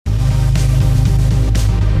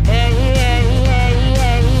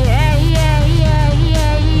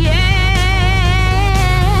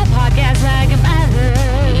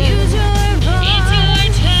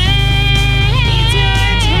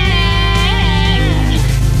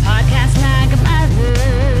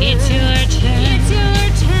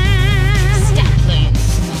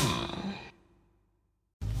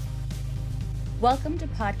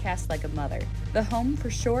Podcast Like a Mother, the home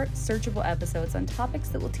for short, searchable episodes on topics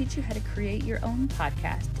that will teach you how to create your own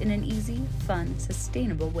podcast in an easy, fun,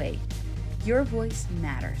 sustainable way. Your voice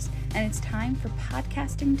matters, and it's time for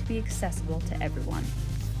podcasting to be accessible to everyone.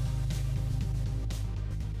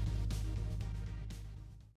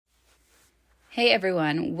 Hey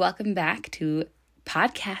everyone, welcome back to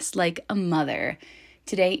Podcast Like a Mother.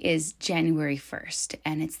 Today is January 1st,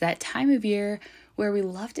 and it's that time of year where we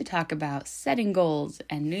love to talk about setting goals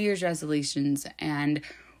and New Year's resolutions and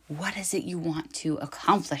what is it you want to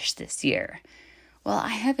accomplish this year. Well, I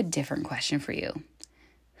have a different question for you.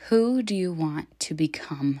 Who do you want to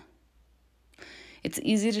become? It's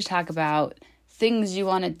easy to talk about things you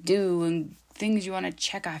want to do and things you want to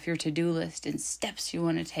check off your to-do list and steps you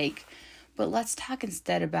want to take. But let's talk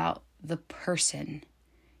instead about the person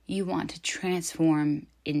you want to transform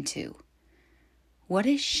into. What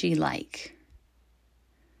is she like?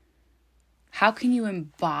 How can you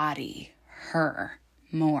embody her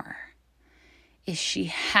more? Is she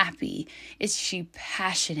happy? Is she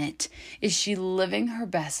passionate? Is she living her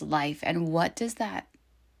best life? And what does that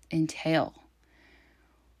entail?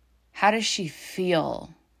 How does she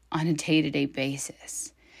feel on a day-to-day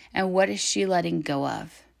basis? And what is she letting go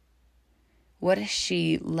of? What is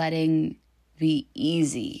she letting be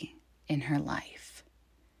easy in her life?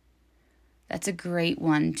 That's a great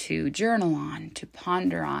one to journal on, to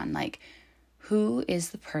ponder on. Like, who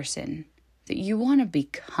is the person that you want to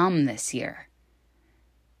become this year?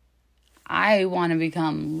 I want to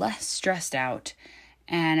become less stressed out,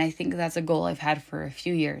 and I think that's a goal I've had for a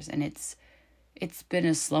few years, and it's been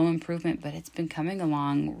a slow improvement, but it's been coming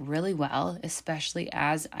along really well, especially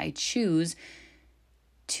as I choose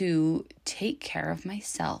to take care of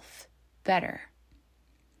myself better.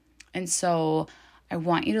 And so I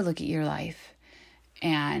want you to look at your life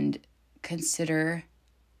and consider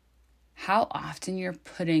how often you're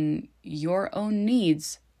putting your own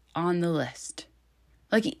needs on the list.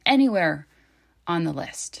 Like anywhere on the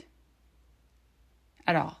list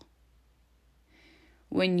at all.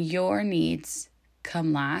 When your needs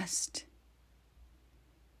come last,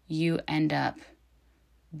 you end up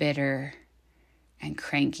bitter and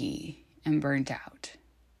cranky and burnt out.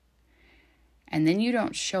 And then you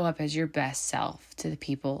don't show up as your best self to the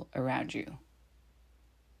people around you.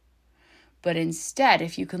 But instead,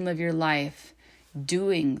 if you can live your life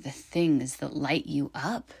doing the things that light you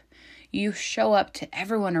up, you show up to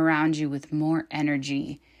everyone around you with more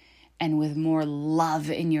energy and with more love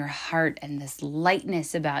in your heart and this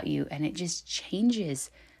lightness about you, and it just changes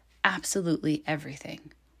absolutely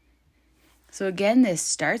everything. So again, this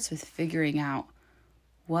starts with figuring out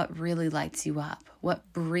what really lights you up,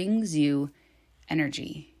 what brings you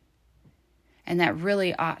energy. And that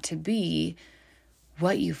really ought to be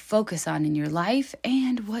what you focus on in your life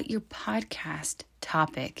and what your podcast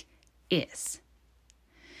topic is.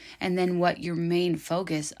 And then what your main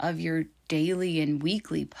focus of your daily and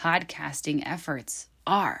weekly podcasting efforts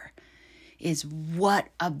are is what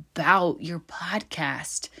about your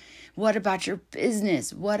podcast? What about your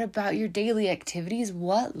business? What about your daily activities?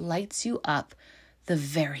 What lights you up the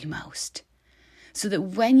very most? So that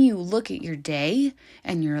when you look at your day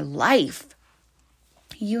and your life,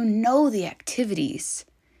 you know the activities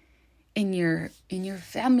in your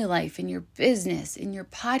family life, in your business, in your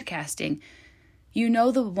podcasting. You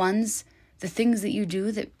know the things that you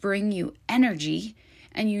do that bring you energy,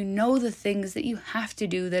 and you know the things that you have to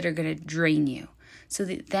do that are going to drain you, so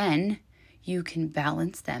that then you can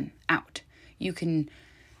balance them out. You can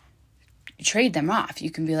trade them off. You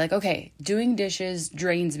can be like, okay, doing dishes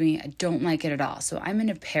drains me. I don't like it at all. So I'm going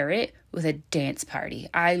to pair it with a dance party.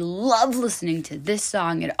 I love listening to this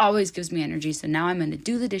song. It always gives me energy. So now I'm going to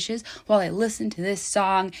do the dishes while I listen to this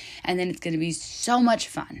song, and then it's going to be so much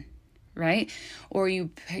fun, right? Or you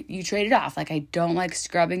trade it off. Like, I don't like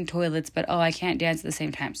scrubbing toilets, but I can't dance at the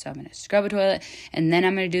same time. So I'm going to scrub a toilet, and then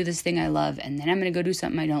I'm going to do this thing I love, and then I'm going to go do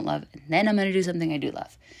something I don't love, and then I'm going to do something I do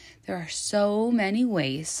love. There are so many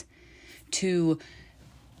ways to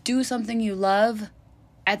do something you love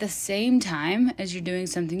at the same time as you're doing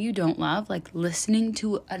something you don't love, like listening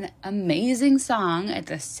to an amazing song at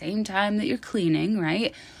the same time that you're cleaning,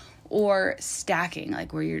 right? Or stacking,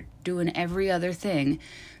 like where you're doing every other thing,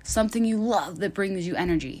 something you love that brings you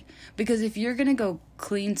energy. Because if you're going to go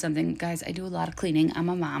clean something, guys, I do a lot of cleaning. I'm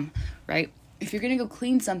a mom, right? If you're going to go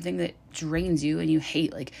clean something that drains you and you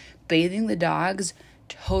hate, like bathing the dogs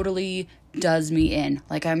totally does me in.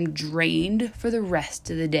 Like, I'm drained for the rest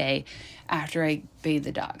of the day after I bathe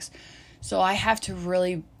the dogs. So I have to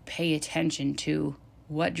really pay attention to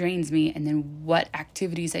what drains me, and then what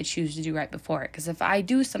activities I choose to do right before it. Because if I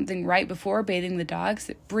do something right before bathing the dogs,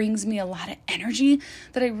 it brings me a lot of energy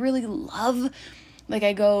that I really love. Like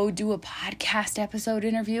I go do a podcast episode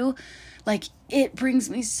interview, like it brings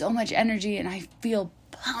me so much energy and I feel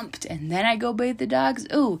pumped. And then I go bathe the dogs.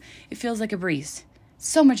 Ooh, it feels like a breeze.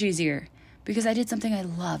 So much easier because I did something I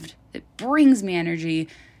loved that brings me energy.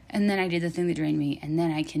 And then I did the thing that drained me, and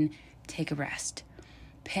then I can take a rest.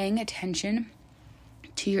 Paying attention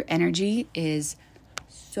to your energy is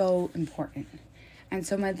so important. And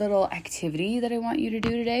so my little activity that I want you to do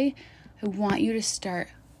today, I want you to start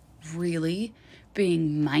really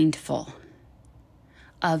being mindful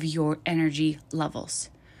of your energy levels,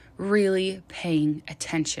 really paying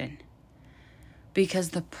attention, because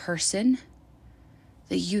the person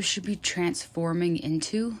that you should be transforming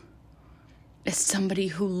into is somebody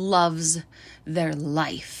who loves their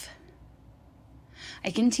life.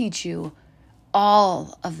 I can teach you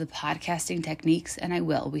all of the podcasting techniques, and I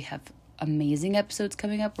will. We have amazing episodes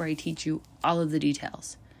coming up where I teach you all of the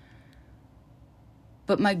details.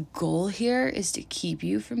 But my goal here is to keep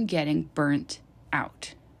you from getting burnt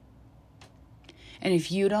out. And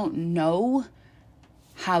if you don't know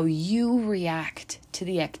how you react to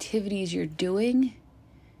the activities you're doing,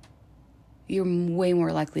 you're way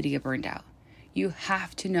more likely to get burned out. You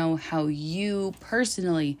have to know how you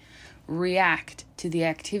personally react to the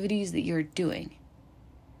activities that you're doing.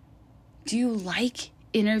 Do you like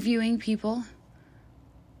interviewing people?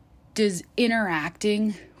 Does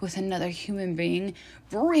interacting with another human being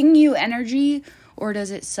bring you energy, or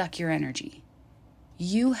does it suck your energy?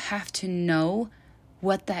 You have to know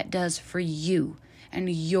what that does for you and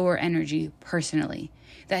your energy personally.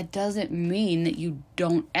 That doesn't mean that you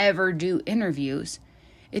don't ever do interviews.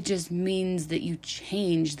 It just means that you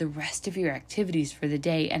change the rest of your activities for the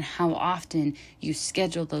day and how often you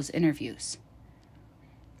schedule those interviews.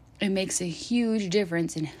 It makes a huge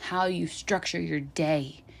difference in how you structure your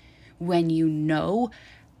day when you know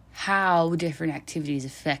how different activities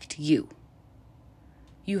affect you.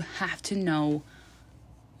 You have to know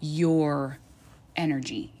your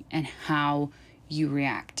energy and how you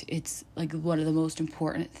react. It's like one of the most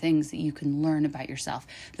important things that you can learn about yourself.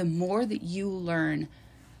 The more that you learn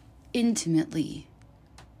intimately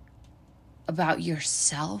about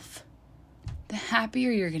yourself, the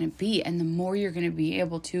happier you're going to be, and the more you're going to be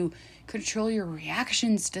able to control your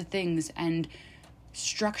reactions to things and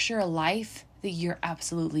structure a life that you're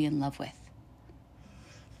absolutely in love with.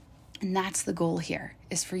 And that's the goal here,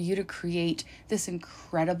 is for you to create this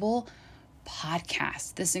incredible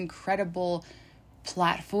podcast, this incredible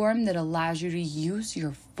platform that allows you to use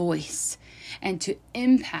your voice and to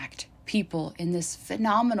impact people in this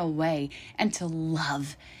phenomenal way and to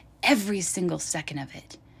love every single second of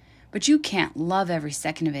it. But you can't love every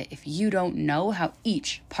second of it if you don't know how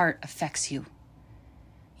each part affects you.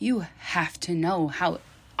 You have to know how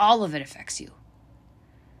all of it affects you.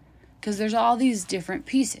 Because there's all these different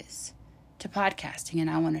pieces to podcasting, and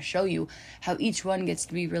I want to show you how each one gets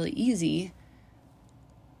to be really easy.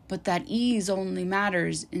 But that ease only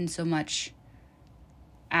matters in so much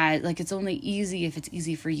as, like, it's only easy if it's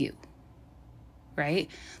easy for you. Right?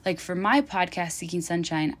 Like for my podcast, Seeking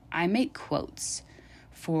Sunshine, I make quotes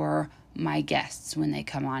for my guests when they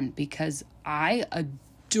come on because I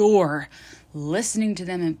adore listening to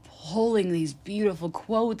them and pulling these beautiful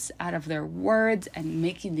quotes out of their words and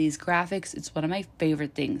making these graphics. It's one of my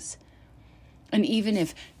favorite things. And even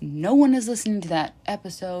if no one is listening to that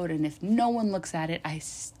episode and if no one looks at it, I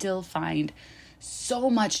still find so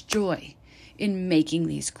much joy in making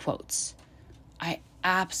these quotes. I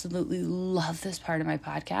absolutely love this part of my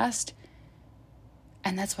podcast,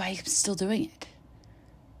 and that's why I'm still doing it.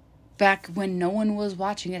 Back when no one was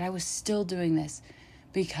watching it, I was still doing this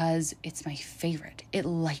because it's my favorite. It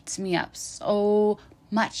lights me up so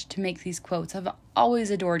much to make these quotes. I've always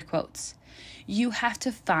adored quotes. You have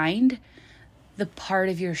to find the part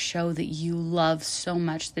of your show that you love so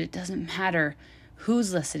much that it doesn't matter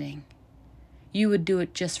who's listening. You would do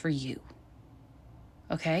it just for you.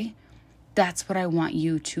 Okay? That's what I want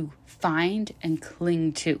you to find and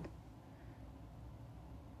cling to.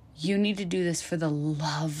 You need to do this for the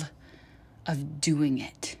love of doing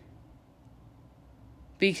it.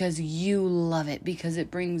 Because you love it. Because it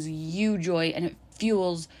brings you joy and it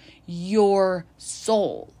fuels your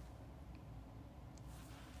soul.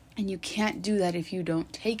 And you can't do that if you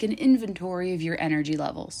don't take an inventory of your energy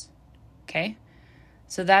levels. Okay?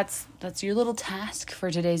 So that's your little task for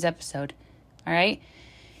today's episode. All right?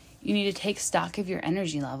 You need to take stock of your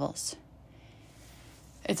energy levels.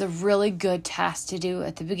 It's a really good task to do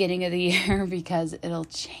at the beginning of the year because it'll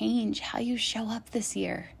change how you show up this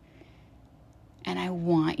year. And I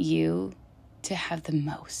want you to have the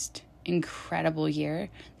most incredible year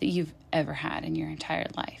that you've ever had in your entire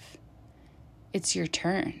life. It's your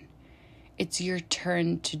turn. It's your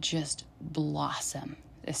turn to just blossom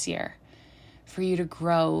this year. For you to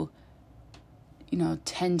grow,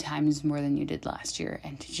 10 times more than you did last year.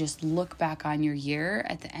 And to just look back on your year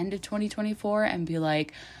at the end of 2024 and be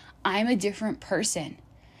like, I'm a different person.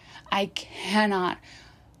 I cannot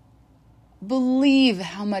believe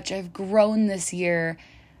how much I've grown this year.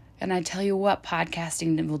 And I tell you what,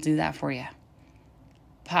 podcasting will do that for you.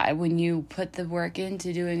 When you put the work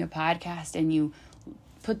into doing a podcast and you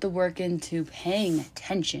put the work into paying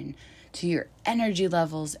attention to your energy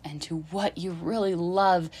levels and to what you really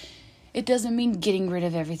love, it doesn't mean getting rid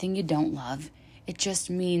of everything you don't love. It just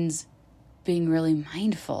means being really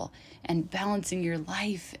mindful and balancing your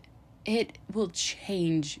life. It will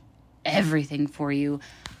change everything for you.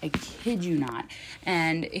 I kid you not.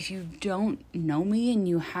 And if you don't know me and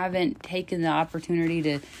you haven't taken the opportunity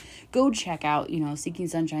to go check out, Seeking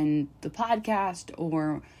Sunshine, the podcast,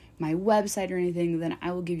 or my website or anything, then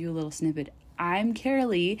I will give you a little snippet. I'm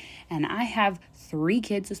Carolee, and I have 3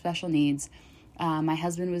 kids with special needs. My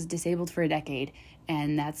husband was disabled for a decade,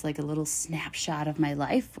 and that's like a little snapshot of my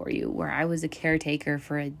life for you, where I was a caretaker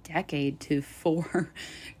for a decade to 4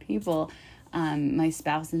 people, my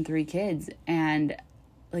spouse and 3 kids. And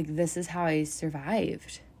this is how I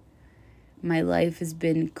survived. My life has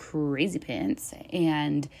been crazy pants,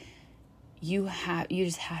 and you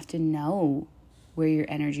just have to know where your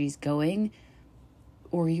energy is going,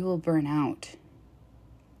 or you will burn out.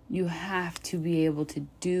 You have to be able to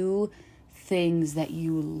do things that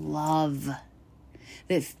you love,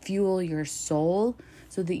 that fuel your soul,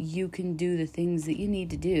 so that you can do the things that you need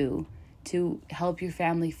to do to help your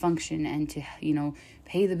family function and to,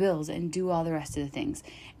 pay the bills and do all the rest of the things.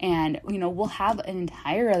 And, we'll have an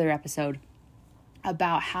entire other episode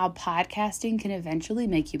about how podcasting can eventually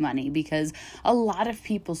make you money, because a lot of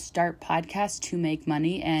people start podcasts to make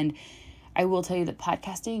money. And I will tell you that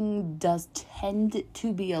podcasting does tend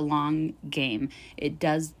to be a long game. It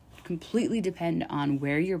does completely depend on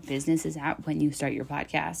where your business is at when you start your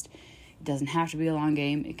podcast. It doesn't have to be a long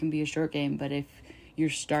game. It can be a short game. But if you're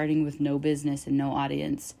starting with no business and no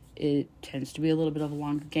audience, it tends to be a little bit of a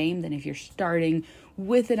longer game than if you're starting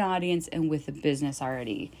with an audience and with a business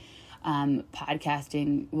already.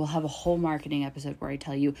 Podcasting, we'll have a whole marketing episode where I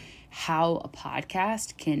tell you how a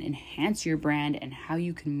podcast can enhance your brand and how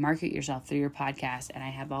you can market yourself through your podcast. And I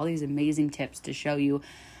have all these amazing tips to show you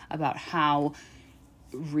about how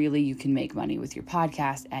really you can make money with your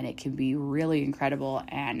podcast, and it can be really incredible,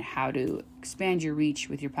 and how to expand your reach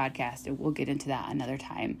with your podcast. And we'll get into that another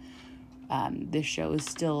time. This show is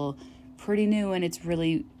still pretty new, and it's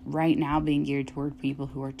really right now being geared toward people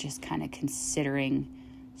who are just kind of considering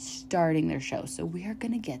starting their show. So we are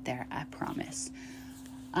going to get there, I promise.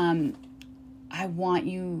 I want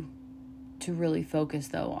you to really focus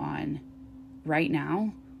though on right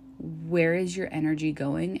now, where is your energy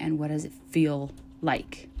going and what does it feel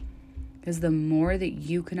like? Because the more that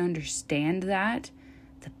you can understand that,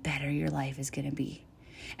 the better your life is going to be.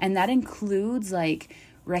 And that includes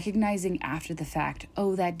recognizing after the fact,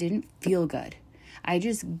 oh, that didn't feel good. I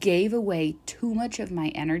just gave away too much of my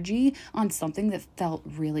energy on something that felt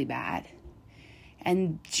really bad.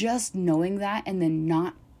 And just knowing that, and then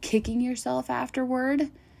not kicking yourself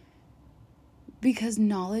afterward, because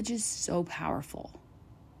knowledge is so powerful.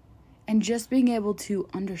 And just being able to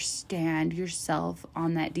understand yourself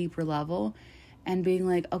on that deeper level and being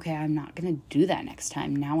like, okay, I'm not going to do that next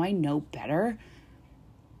time. Now I know better.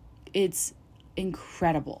 It's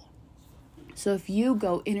incredible. So if you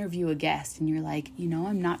go interview a guest and you're like,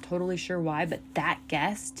 I'm not totally sure why, but that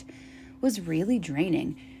guest was really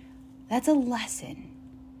draining, that's a lesson.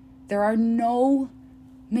 There are no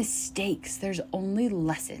mistakes. There's only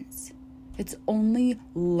lessons. It's only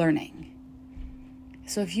learning.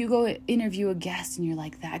 So if you go interview a guest and you're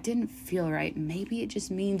like, that didn't feel right, maybe it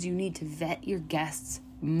just means you need to vet your guests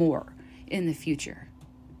more in the future.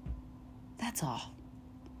 That's all.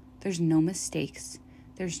 There's no mistakes.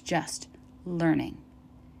 There's just learning.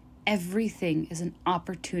 Everything is an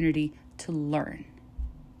opportunity to learn.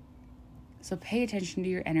 So pay attention to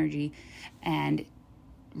your energy and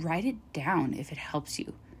write it down if it helps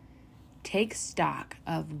you. Take stock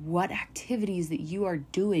of what activities that you are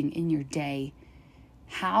doing in your day,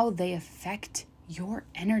 how they affect your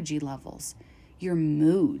energy levels, your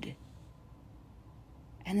mood.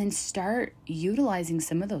 And then start utilizing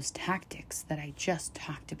some of those tactics that I just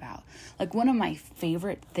talked about. One of my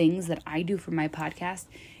favorite things that I do for my podcast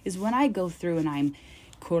is when I go through and I'm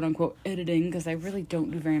quote unquote editing, because I really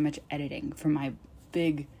don't do very much editing for my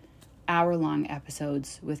big hour-long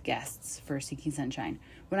episodes with guests for Seeking Sunshine.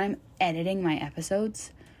 When I'm editing my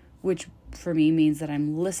episodes, which for me means that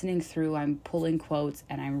I'm listening through, I'm pulling quotes,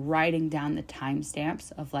 and I'm writing down the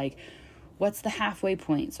timestamps of like, what's the halfway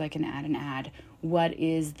point so I can add an ad? Where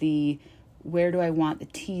do I want the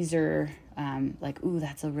teaser?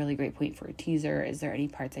 That's a really great point for a teaser. Is there any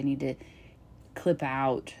parts I need to clip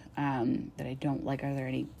out that I don't like? Are there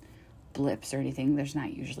any blips or anything? There's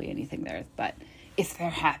not usually anything there, but if there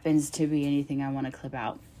happens to be anything I want to clip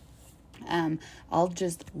out, I'll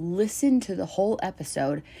just listen to the whole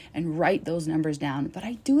episode and write those numbers down. But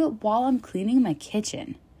I do it while I'm cleaning my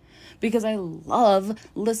kitchen because I love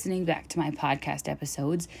listening back to my podcast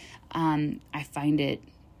episodes. I find it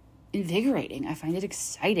invigorating. I find it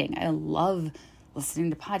exciting. I love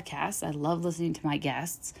listening to podcasts. I love listening to my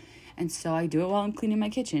guests. And so I do it while I'm cleaning my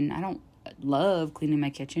kitchen. I don't love cleaning my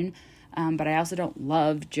kitchen, but I also don't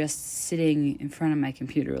love just sitting in front of my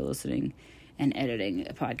computer listening and editing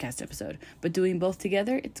a podcast episode. But doing both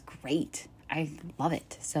together, it's great. I love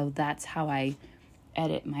it. So that's how I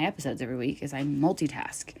edit my episodes every week, is I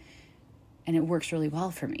multitask. And it works really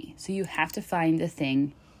well for me. So you have to find the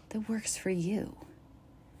thing that works for you.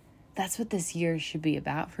 That's what this year should be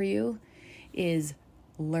about for you, is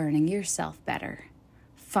learning yourself better.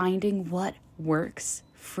 Finding what works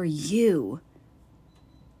for you.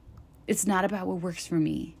 It's not about what works for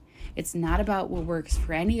me. It's not about what works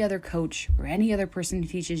for any other coach or any other person who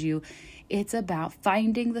teaches you. It's about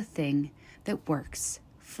finding the thing that works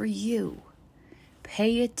for you.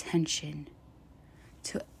 Pay attention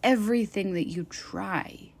to everything that you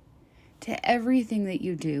try, to everything that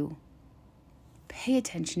you do. Pay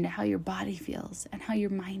attention to how your body feels and how your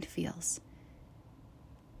mind feels.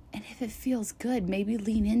 And if it feels good, maybe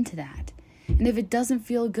lean into that. And if it doesn't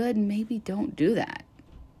feel good, maybe don't do that.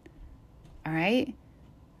 All right?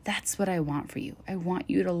 That's what I want for you. I want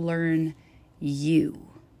you to learn you.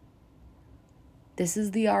 This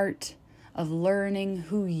is the art of learning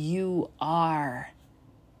who you are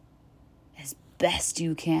as best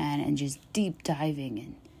you can and just deep diving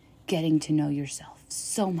and getting to know yourself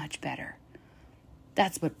so much better.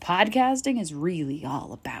 That's what podcasting is really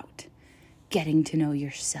all about. Getting to know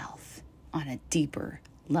yourself on a deeper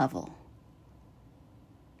level.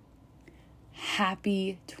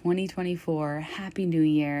 Happy 2024. Happy New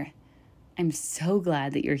Year. I'm so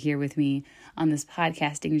glad that you're here with me on this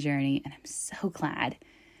podcasting journey, and I'm so glad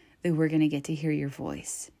that we're going to get to hear your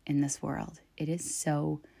voice in this world. It is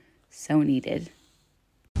so, so needed.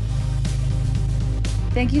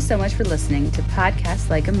 Thank you so much for listening to Podcast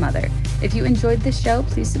Like a Mother. If you enjoyed this show,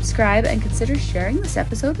 please subscribe and consider sharing this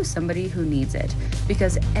episode with somebody who needs it,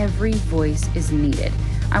 because every voice is needed.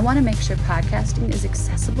 I want to make sure podcasting is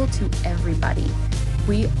accessible to everybody.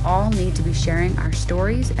 We all need to be sharing our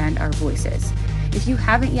stories and our voices. If you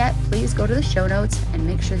haven't yet, please go to the show notes and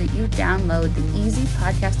make sure that you download the Easy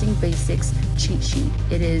Podcasting Basics cheat sheet.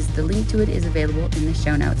 The link to it is available in the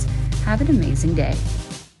show notes. Have an amazing day.